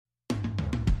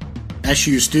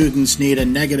SU students need a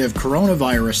negative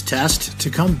coronavirus test to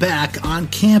come back on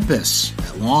campus.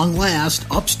 At long last,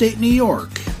 upstate New York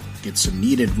gets some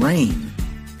needed rain.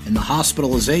 And the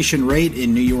hospitalization rate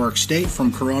in New York State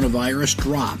from coronavirus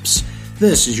drops.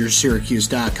 This is your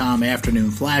Syracuse.com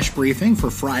afternoon flash briefing for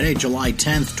Friday, July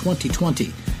 10th,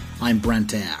 2020. I'm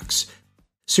Brent Axe.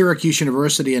 Syracuse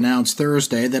University announced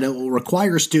Thursday that it will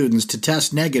require students to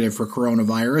test negative for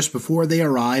coronavirus before they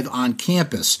arrive on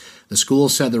campus. The school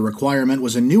said the requirement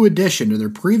was a new addition to their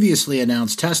previously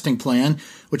announced testing plan,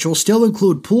 which will still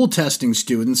include pool testing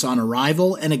students on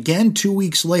arrival and again 2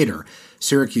 weeks later.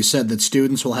 Syracuse said that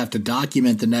students will have to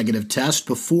document the negative test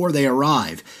before they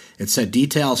arrive. It said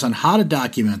details on how to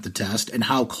document the test and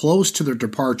how close to their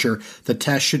departure the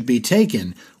test should be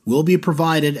taken will be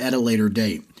provided at a later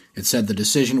date. It said the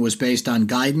decision was based on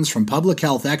guidance from public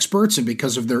health experts and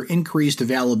because of their increased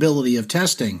availability of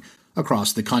testing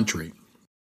across the country.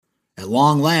 At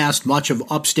long last, much of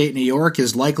upstate New York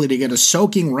is likely to get a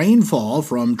soaking rainfall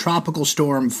from Tropical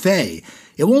Storm Faye.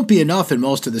 It won't be enough in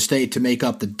most of the state to make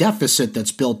up the deficit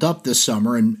that's built up this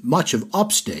summer in much of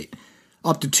upstate.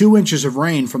 Up to 2 inches of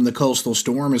rain from the coastal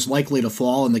storm is likely to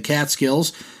fall in the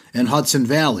Catskills and Hudson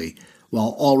Valley,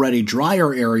 while already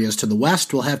drier areas to the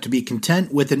west will have to be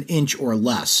content with an inch or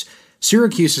less.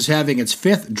 Syracuse is having its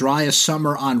fifth driest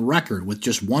summer on record with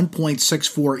just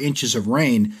 1.64 inches of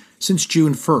rain since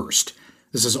June 1st.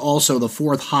 This is also the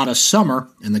fourth hottest summer,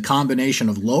 and the combination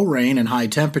of low rain and high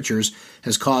temperatures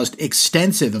has caused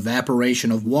extensive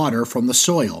evaporation of water from the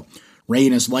soil.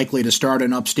 Rain is likely to start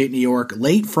in upstate New York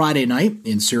late Friday night.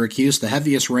 In Syracuse, the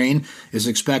heaviest rain is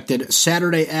expected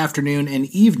Saturday afternoon and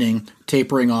evening,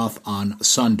 tapering off on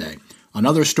Sunday.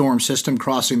 Another storm system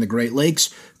crossing the Great Lakes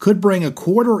could bring a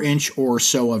quarter inch or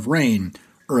so of rain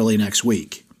early next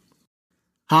week.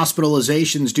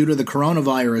 Hospitalizations due to the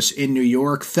coronavirus in New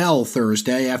York fell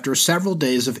Thursday after several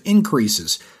days of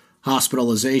increases.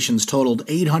 Hospitalizations totaled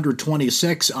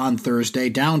 826 on Thursday,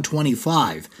 down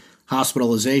 25.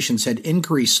 Hospitalizations had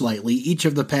increased slightly each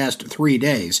of the past 3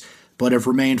 days, but have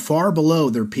remained far below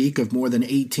their peak of more than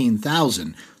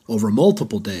 18,000 over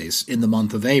multiple days in the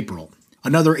month of April.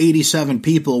 Another 87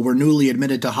 people were newly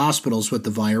admitted to hospitals with the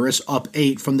virus, up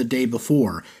 8 from the day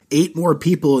before. 8 more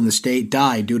people in the state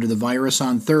died due to the virus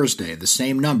on Thursday, the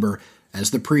same number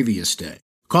as the previous day.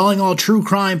 Calling all true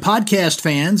crime podcast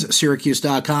fans,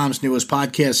 Syracuse.com's newest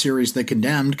podcast series, The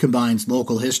Condemned, combines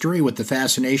local history with the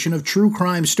fascination of true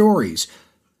crime stories.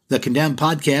 The Condemned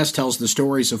podcast tells the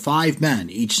stories of 5 men,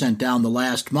 each sent down the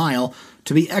last mile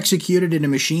to be executed in a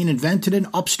machine invented in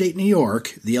upstate New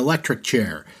York, the electric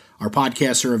chair. Our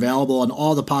podcasts are available on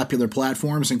all the popular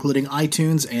platforms, including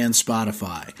iTunes and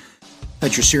Spotify.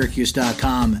 That's your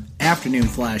Syracuse.com afternoon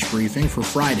flash briefing for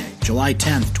Friday, July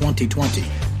 10th, 2020.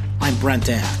 I'm Brent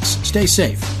Axe. Stay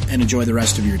safe and enjoy the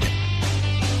rest of your day.